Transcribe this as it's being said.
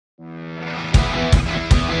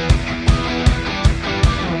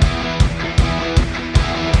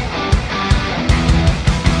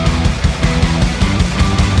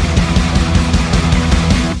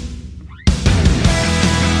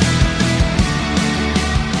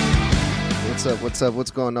What's up? What's up?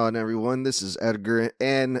 What's going on, everyone? This is Edgar,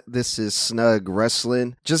 and this is Snug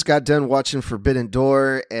Wrestling. Just got done watching Forbidden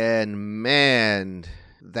Door, and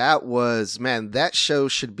that show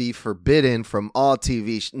should be forbidden from all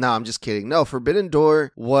TV. No, I'm just kidding. No, Forbidden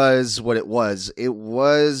Door was what it was. It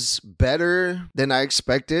was better than I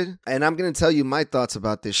expected, and I'm going to tell you my thoughts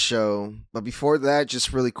about this show. But before that,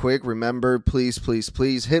 just really quick, remember, please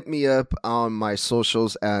hit me up on my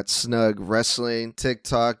socials at Snug Wrestling,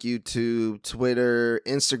 TikTok, YouTube, Twitter,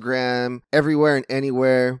 Instagram, everywhere and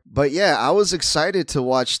anywhere. But yeah, I was excited to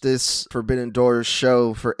watch this Forbidden Door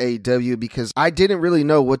show for AEW because I didn't really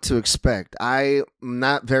know what to expect. I'm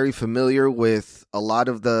not very familiar with a lot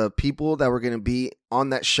of the people that were going to be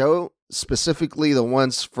on that show, specifically the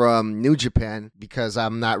ones from New Japan, because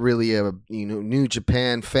I'm not really a New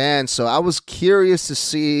Japan fan. So I was curious to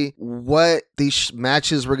see what these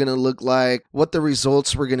matches were going to look like, what the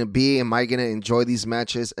results were going to be. Am I going to enjoy these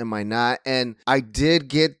matches? Am I not? And I did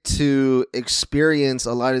get to experience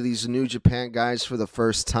a lot of these New Japan guys for the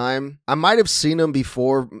first time. I might have seen them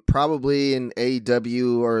before, probably in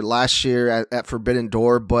AEW or last year at Forbidden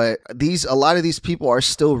Door, but a lot of these people are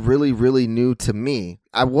still really, really new to me.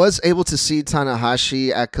 I was able to see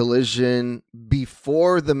Tanahashi at Collision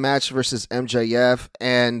before the match versus MJF,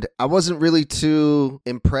 and I wasn't really too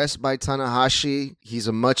impressed by Tanahashi. He's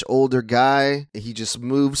a much older guy. He just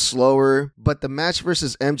moves slower. But the match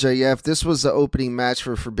versus MJF, this was the opening match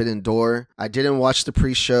for Forbidden Door. I didn't watch the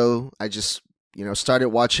pre-show. I just, started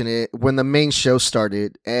watching it when the main show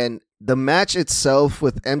started, and the match itself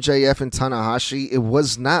with MJF and Tanahashi, it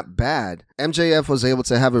was not bad. MJF was able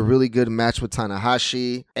to have a really good match with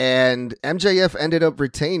Tanahashi, and MJF ended up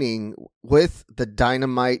retaining with the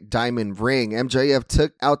Dynamite Diamond ring. MJF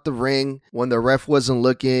took out the ring when the ref wasn't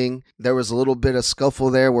looking. There was a little bit of scuffle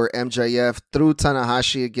there where MJF threw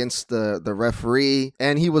Tanahashi against the referee,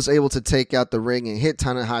 and he was able to take out the ring and hit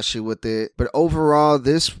Tanahashi with it. But overall,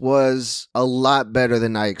 this was a lot better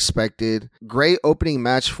than I expected. Great opening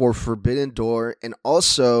match for Forbidden Door, and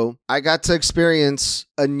also I got to experience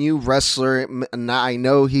a new wrestler. I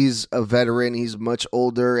know he's a veteran, he's much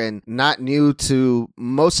older and not new to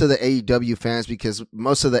most of the AEW fans, because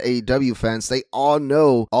most of the AEW fans, they all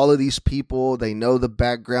know all of these people, they know the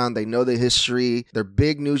background, they know the history, they're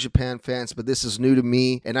big New Japan fans, but this is new to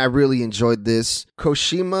me and I really enjoyed this.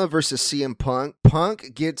 Koshima versus CM Punk.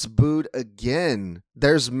 Punk gets booed again.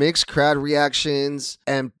 There's mixed crowd reactions,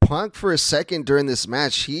 and Punk for a second during this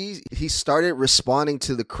match, he started responding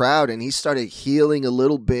to the crowd and he started healing a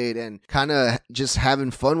little bit and kind of just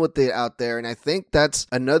having fun with it out there. And I think that's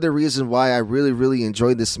another reason why I really, really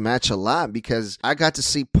enjoyed this match a lot, because I got to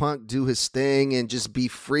see Punk do his thing and just be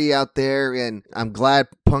free out there, and I'm glad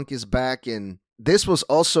Punk is back. And this was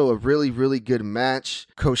also a really, really good match.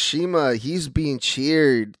 Koshima, he's being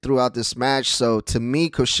cheered throughout this match. So to me,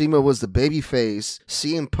 Koshima was the babyface.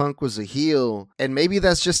 CM Punk was a heel. And maybe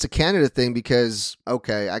that's just a Canada thing because,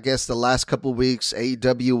 okay, I guess the last couple weeks,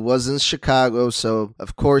 AEW was in Chicago. So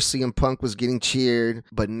of course, CM Punk was getting cheered.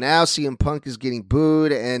 But now CM Punk is getting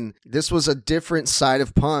booed. And this was a different side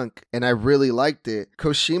of Punk. And I really liked it.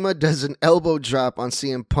 Koshima does an elbow drop on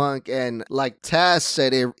CM Punk. And like Taz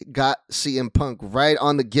said, it got CM Punk right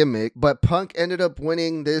on the gimmick, but Punk ended up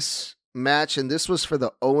winning this match, and this was for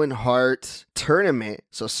the Owen Hart tournament.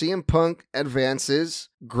 So CM Punk advances.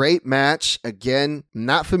 Great match. Again,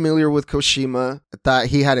 not familiar with Koshima. I thought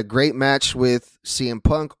he had a great match with CM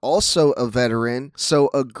Punk, also a veteran. So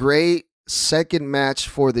a great second match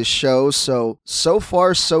for the show. So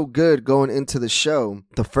far, so good going into the show.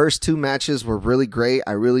 The first two matches were really great.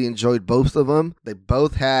 I really enjoyed both of them. They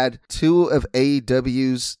both had two of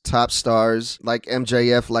AEW's top stars, like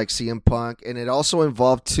MJF, like CM Punk, and it also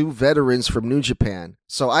involved two veterans from New Japan.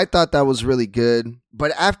 So I thought that was really good.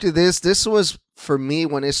 But after this was, for me,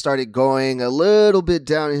 when it started going a little bit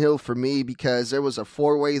downhill for me, because there was a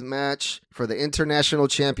four-way match for the International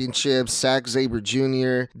Championship: Zack Sabre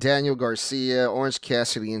Jr., Daniel Garcia, Orange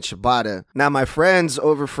Cassidy, and Shibata. Now, my friends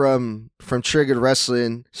over from Triggered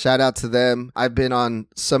Wrestling, shout out to them. I've been on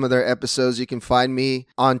some of their episodes. You can find me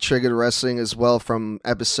on Triggered Wrestling as well, from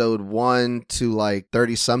episode 1 to like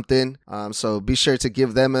 30-something. So be sure to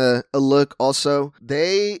give them a look also.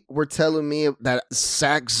 They were telling me that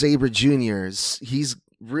Zack Sabre Jr.,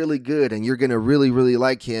 really good and you're going to really, really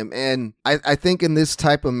like him. And I think in this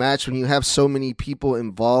type of match, when you have so many people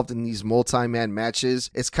involved in these multi-man matches,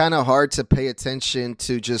 it's kind of hard to pay attention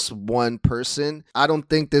to just one person. I don't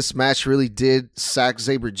think this match really did Zack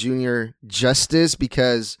Sabre Jr. justice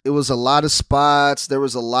because it was a lot of spots. There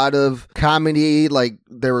was a lot of comedy, like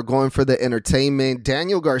they were going for the entertainment.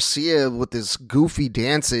 Daniel Garcia with his goofy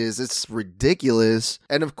dances, it's ridiculous.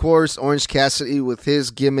 And of course, Orange Cassidy with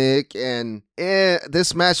his gimmick. And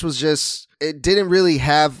this match was just, it didn't really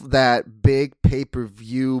have that big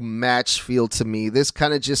pay-per-view match feel to me. This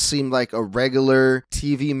kind of just seemed like a regular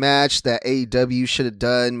TV match that AEW should have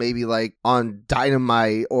done, maybe like on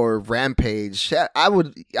Dynamite or Rampage. I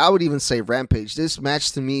would even say Rampage. This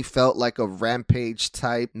match to me felt like a Rampage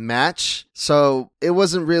type match. So it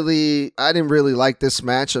wasn't really, I didn't really like this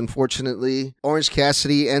match, unfortunately. Orange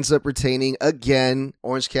Cassidy ends up retaining again.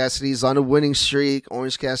 Orange Cassidy's on a winning streak.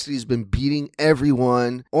 Orange Cassidy's been beating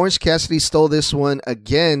everyone. Orange Cassidy stole this one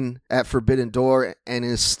again at Forbidden Door and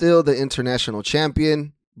is still the international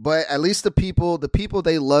champion. But at least the people,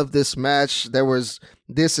 they love this match. There was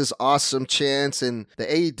 "This is awesome" chants, and the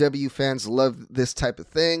AEW fans love this type of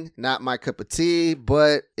thing. Not my cup of tea,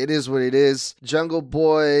 but it is what it is. Jungle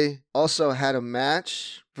Boy also had a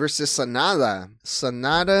match versus Sanada.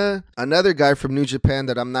 Sanada, another guy from New Japan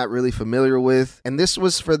that I'm not really familiar with. And this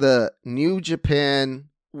was for the New Japan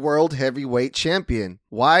World Heavyweight Champion.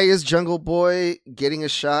 Why is Jungle Boy getting a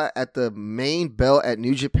shot at the main belt at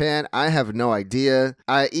New Japan? I have no idea.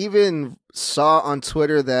 I even saw on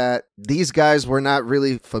Twitter that these guys were not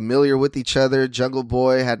really familiar with each other. Jungle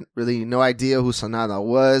Boy had really no idea who Sanada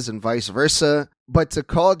was and vice versa. But to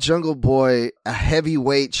call Jungle Boy a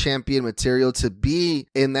heavyweight champion material to be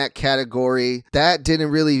in that category, that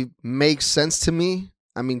didn't really make sense to me.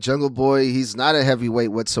 I mean, Jungle Boy, he's not a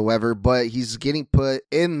heavyweight whatsoever, but he's getting put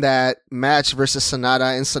in that match versus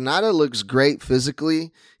Sanada, and Sanada looks great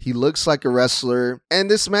physically. He looks like a wrestler,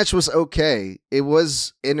 and this match was okay. It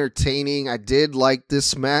was entertaining. I did like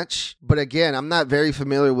this match, but again, I'm not very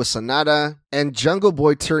familiar with Sanada, and Jungle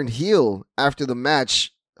Boy turned heel after the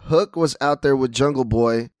match. Hook was out there with Jungle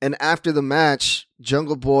Boy, and after the match,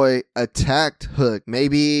 Jungle Boy attacked Hook.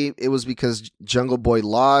 Maybe it was because Jungle Boy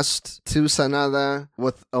lost to Sanada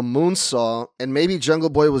with a moonsault, and maybe Jungle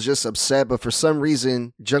Boy was just upset, but for some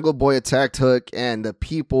reason, Jungle Boy attacked Hook, and the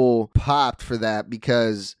people popped for that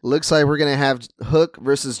because looks like we're going to have Hook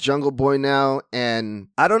versus Jungle Boy now, and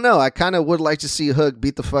I don't know, I kind of would like to see Hook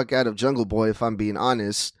beat the fuck out of Jungle Boy, if I'm being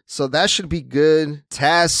honest. So that should be good.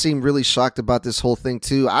 Taz seemed really shocked about this whole thing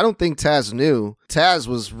too. I don't think Taz knew. Taz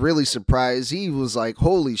was really surprised. He was like,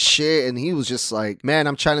 holy shit. And he was just like, man,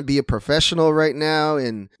 I'm trying to be a professional right now.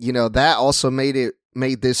 And, you know, that also made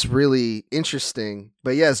this really interesting.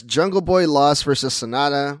 But yes, Jungle Boy lost versus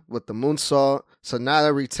Sanada with the moonsault.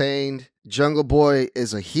 Sanada retained. Jungle Boy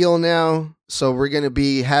is a heel now. So we're going to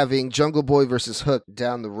be having Jungle Boy versus Hook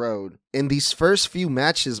down the road. In these first few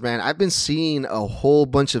matches, man, I've been seeing a whole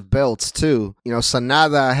bunch of belts too. You know,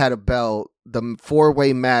 Sanada had a belt. The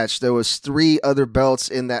four-way match, there was 3 other belts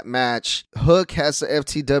in that match. Hook has the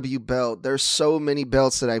FTW belt. There's so many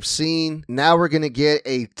belts that I've seen. Now we're going to get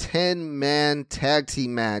a 10-man tag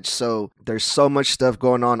team match. So there's so much stuff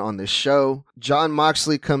going on this show. Jon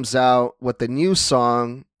Moxley comes out with a new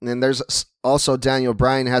song. And there's also Daniel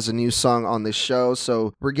Bryan has a new song on this show.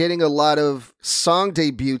 So we're getting a lot of song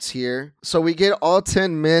debuts here. So we get all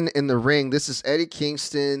 10 men in the ring. This is Eddie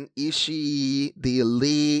Kingston, Ishii, The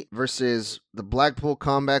Elite versus the Blackpool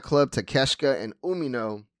Combat Club, Takeshita, and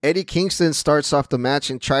Umino. Eddie Kingston starts off the match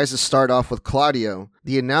and tries to start off with Claudio.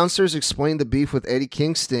 The announcers explained the beef with Eddie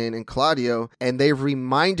Kingston and Claudio, and they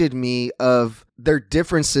reminded me of their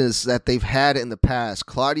differences that they've had in the past.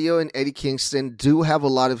 Claudio and Eddie Kingston do have a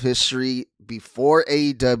lot of history before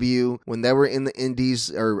AEW when they were in the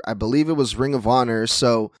Indies, or I believe it was Ring of Honor.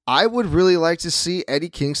 So I would really like to see Eddie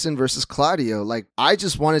Kingston versus Claudio. Like, I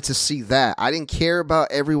just wanted to see that. I didn't care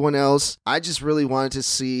about everyone else. I just really wanted to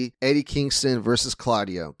see Eddie Kingston versus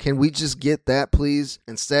Claudio. Can we just get that, please?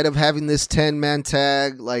 Instead of having this 10-man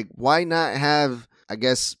tag, like, why not have, I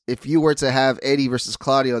guess if you were to have Eddie versus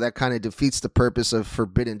Claudio, that kind of defeats the purpose of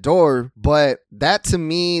Forbidden Door. But that, to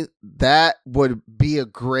me, that would be a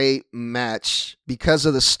great match because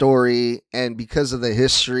of the story and because of the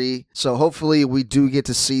history. So hopefully we do get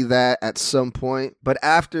to see that at some point. But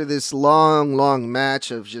after this long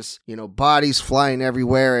match of just, you know, bodies flying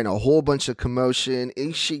everywhere and a whole bunch of commotion,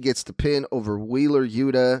 Ishii gets the pin over Wheeler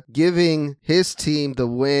Yuta, giving his team the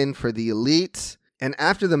win for the Elite. And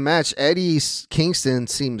after the match, Eddie Kingston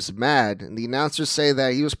seems mad. And the announcers say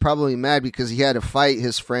that he was probably mad because he had to fight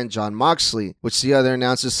his friend Jon Moxley, which the other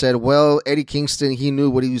announcers said, well, Eddie Kingston, he knew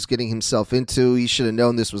what he was getting himself into. He should have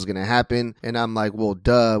known this was going to happen. And I'm like, well,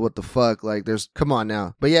 duh, what the fuck? Like, come on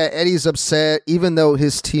now. But yeah, Eddie's upset, even though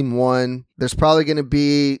his team won. There's probably going to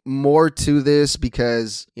be more to this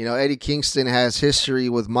because, Eddie Kingston has history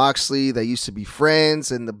with Moxley. They used to be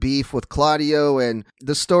friends, and the beef with Claudio, and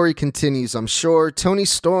the story continues, I'm sure. Toni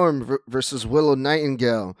Storm versus Willow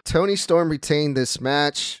Nightingale. Toni Storm retained this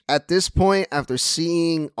match. At this point, after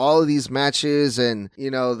seeing all of these matches and,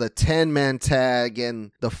 the 10-man tag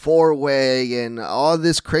and the 4-way and all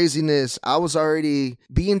this craziness, I was already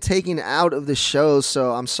being taken out of the show,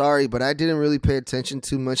 so I'm sorry, but I didn't really pay attention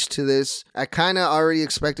too much to this. I kind of already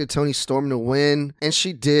expected Toni Storm to win, and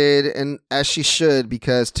she did, and as she should,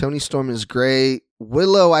 because Toni Storm is great.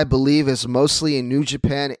 Willow, I believe, is mostly in New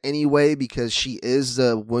Japan anyway because she is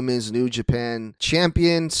the women's New Japan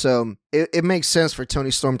champion, so it makes sense for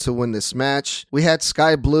Toni Storm to win this match. We had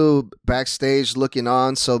Sky Blue backstage looking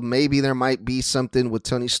on, so maybe there might be something with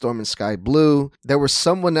Toni Storm and Sky Blue. There was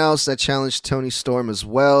someone else that challenged Toni Storm as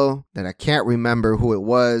well that I can't remember who it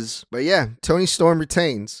was, but yeah, Toni Storm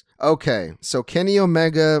retains. Okay, so Kenny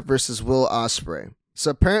Omega versus Will Ospreay.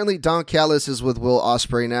 So apparently Don Callis is with Will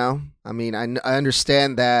Ospreay now. I mean, I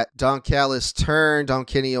understand that Don Callis turned on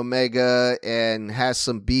Kenny Omega and has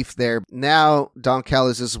some beef there. Now Don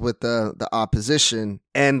Callis is with the opposition,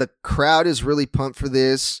 and the crowd is really pumped for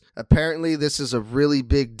this. Apparently this is a really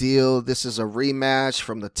big deal. This is a rematch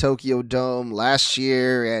from the Tokyo Dome last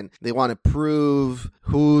year, and they want to prove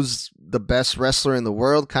who's the best wrestler in the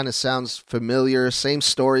world. Kind of sounds familiar. Same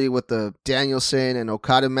story with the Danielson and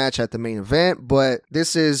Okada match at the main event, but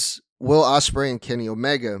this is Will Ospreay and Kenny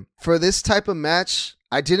Omega. For this type of match,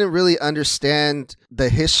 I didn't really understand the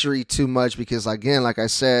history too much because, again, like I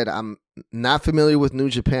said, I'm not familiar with New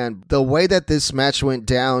Japan. The way that this match went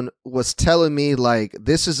down was telling me, like,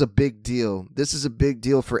 this is a big deal. This is a big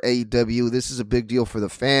deal for AEW. This is a big deal for the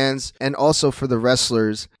fans and also for the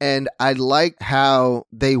wrestlers. And I like how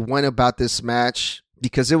they went about this match,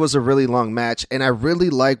 because it was a really long match, and I really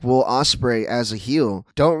like Will Ospreay as a heel.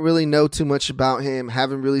 Don't really know too much about him,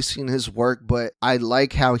 haven't really seen his work, but I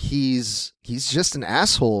like how he's just an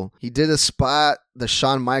asshole. He did a spot, the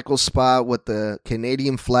Shawn Michaels spot with the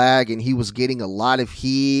Canadian flag, and he was getting a lot of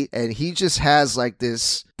heat, and he just has like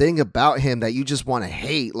this thing about him that you just want to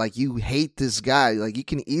hate. Like, you hate this guy. Like, you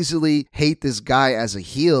can easily hate this guy as a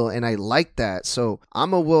heel, and I like that. So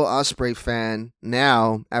I'm a Will Ospreay fan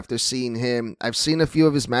now after seeing him. I've seen a few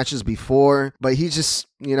of his matches before, but he just,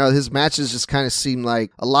 his matches just kind of seem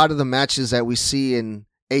like a lot of the matches that we see in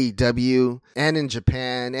AEW and in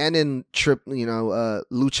Japan and in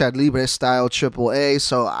Lucha Libre style AAA.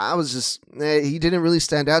 So I was just, he didn't really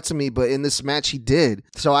stand out to me, but in this match he did.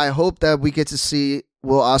 So I hope that we get to see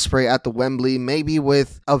Will Ospreay at the Wembley, maybe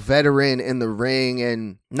with a veteran in the ring.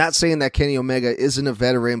 And not saying that Kenny Omega isn't a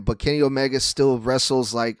veteran, but Kenny Omega still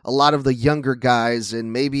wrestles like a lot of the younger guys.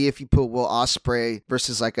 And maybe if you put Will Ospreay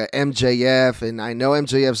versus like a MJF, and I know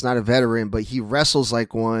MJF's not a veteran, but he wrestles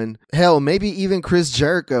like one. Hell, maybe even Chris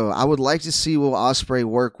Jericho. I would like to see Will Ospreay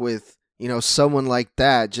work with, someone like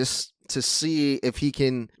that, just to see if he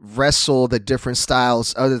can wrestle the different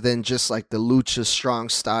styles other than just like the lucha strong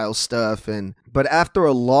style stuff. But after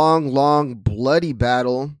a long bloody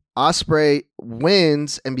battle, Ospreay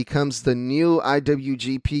wins and becomes the new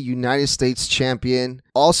IWGP United States champion.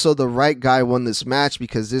 Also, the right guy won this match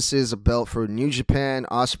because this is a belt for New Japan.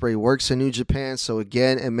 Ospreay works in New Japan, so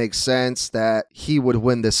again, it makes sense that he would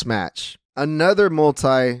win this match. Another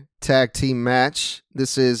multi-tag team match.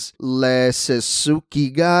 This is Le Suzuki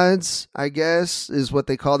Gods, I guess, is what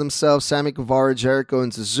they call themselves. Sammy Guevara, Jericho,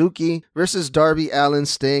 and Suzuki versus Darby Allin,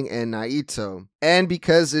 Sting, and Naito. And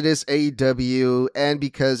because it is AEW and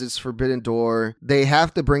because it's Forbidden Door, they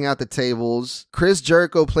have to bring out the tables. Chris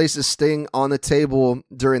Jericho places Sting on the table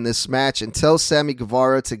during this match and tells Sammy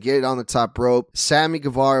Guevara to get it on the top rope. Sammy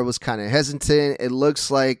Guevara was kind of hesitant. It looks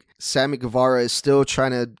like Sammy Guevara is still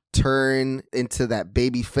trying to turn into that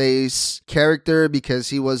babyface character because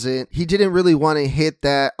he didn't really want to hit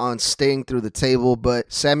that on Sting through the table,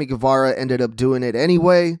 but Sammy Guevara ended up doing it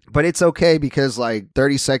anyway. But it's okay because like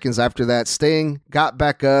 30 seconds after that, Sting got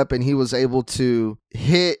back up and he was able to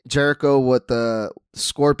hit Jericho with the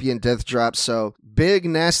Scorpion Death Drop. So big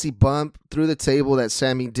nasty bump through the table that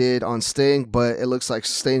Sammy did on Sting, but it looks like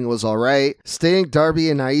Sting was all right. Sting,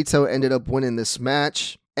 Darby, and Naito ended up winning this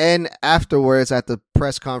match. And afterwards, at the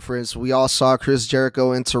press conference, we all saw Chris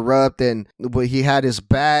Jericho interrupt, and he had his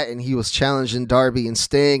bat and he was challenging Darby and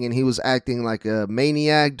Sting, and he was acting like a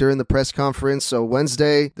maniac during the press conference. So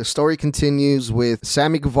Wednesday, the story continues with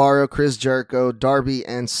Sammy Guevara, Chris Jericho, Darby,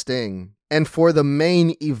 and Sting. And for the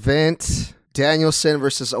main event, Danielson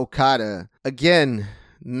versus Okada. Again,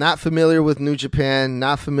 not familiar with New Japan,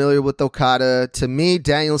 not familiar with Okada. To me,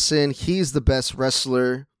 Danielson, he's the best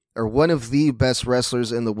wrestler, or one of the best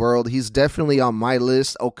wrestlers in the world. He's definitely on my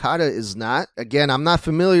list. Okada is not. Again, I'm not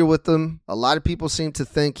familiar with him. A lot of people seem to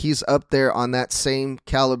think he's up there on that same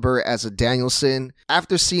caliber as a Danielson.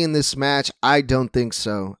 After seeing this match, I don't think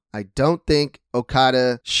so. I don't think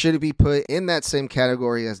Okada should be put in that same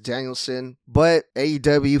category as Danielson. But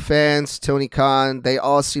AEW fans, Tony Khan, they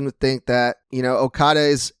all seem to think that,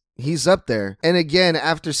 Okada he's up there. And again,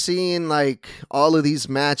 after seeing like all of these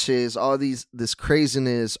matches, this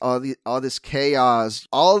craziness, all this chaos,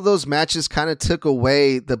 all of those matches kind of took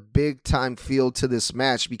away the big time feel to this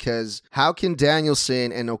match, because how can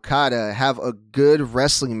Danielson and Okada have a good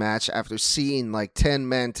wrestling match after seeing like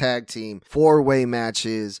 10-man tag team, 4-way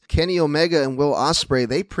matches? Kenny Omega and Will Ospreay,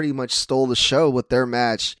 they pretty much stole the show with their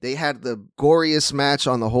match. They had the goriest match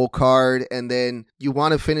on the whole card, and then you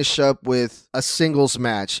want to finish up with a singles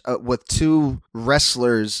match with two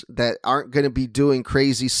wrestlers that aren't going to be doing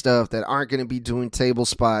crazy stuff, that aren't going to be doing table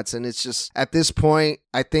spots. And it's just, at this point,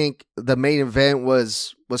 I think the main event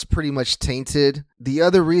was pretty much tainted. The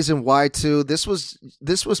other reason why too, this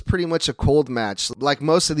was pretty much a cold match. Like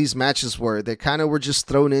most of these matches were. They kind of were just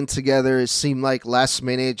thrown in together. It seemed like last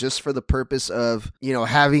minute, just for the purpose of,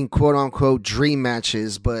 having quote unquote dream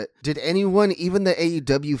matches. But did anyone, even the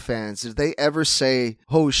AEW fans, did they ever say,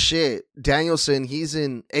 oh shit, Danielson, he's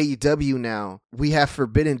in AEW now. We have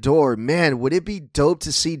Forbidden Door. Man, would it be dope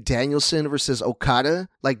to see Danielson versus Okada?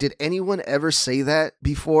 Like, did anyone ever say that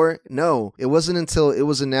before? No. It wasn't until it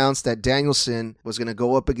was announced that Danielson was going to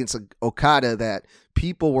go up against Okada that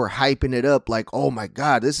people were hyping it up like, oh my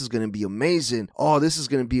God, this is going to be amazing. Oh, this is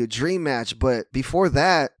going to be a dream match. But before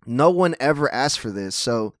that, no one ever asked for this.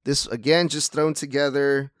 So this, again, just thrown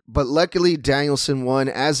together. But luckily, Danielson won,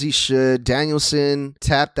 as he should. Danielson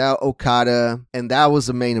tapped out Okada, and that was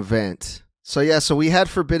the main event. So we had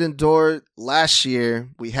Forbidden Door last year.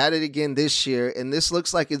 We had it again this year, and this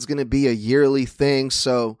looks like it's going to be a yearly thing.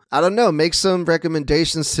 So I don't know, make some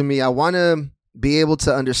recommendations to me. I want to be able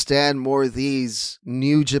to understand more of these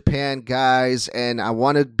New Japan guys, and I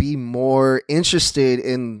want to be more interested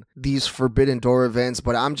in these Forbidden Door events,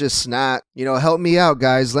 but I'm just not. Help me out,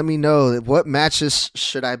 guys. Let me know, what matches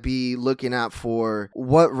should I be looking out for?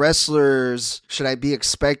 What wrestlers should I be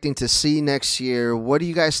expecting to see next year? What do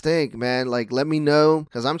you guys think, man? Like, let me know,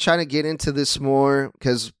 because I'm trying to get into this more,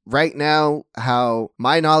 because right now, how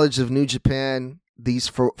my knowledge of New Japan, these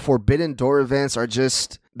Forbidden Door events are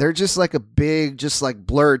they're just like a big, just like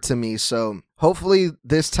blur to me. So hopefully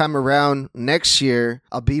this time around next year,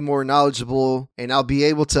 I'll be more knowledgeable and I'll be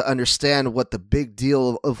able to understand what the big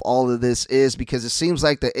deal of all of this is, because it seems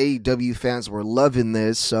like the AEW fans were loving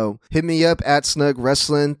this. So hit me up at Snug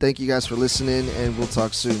Wrestling. Thank you guys for listening, and we'll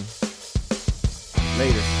talk soon.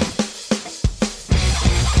 Later.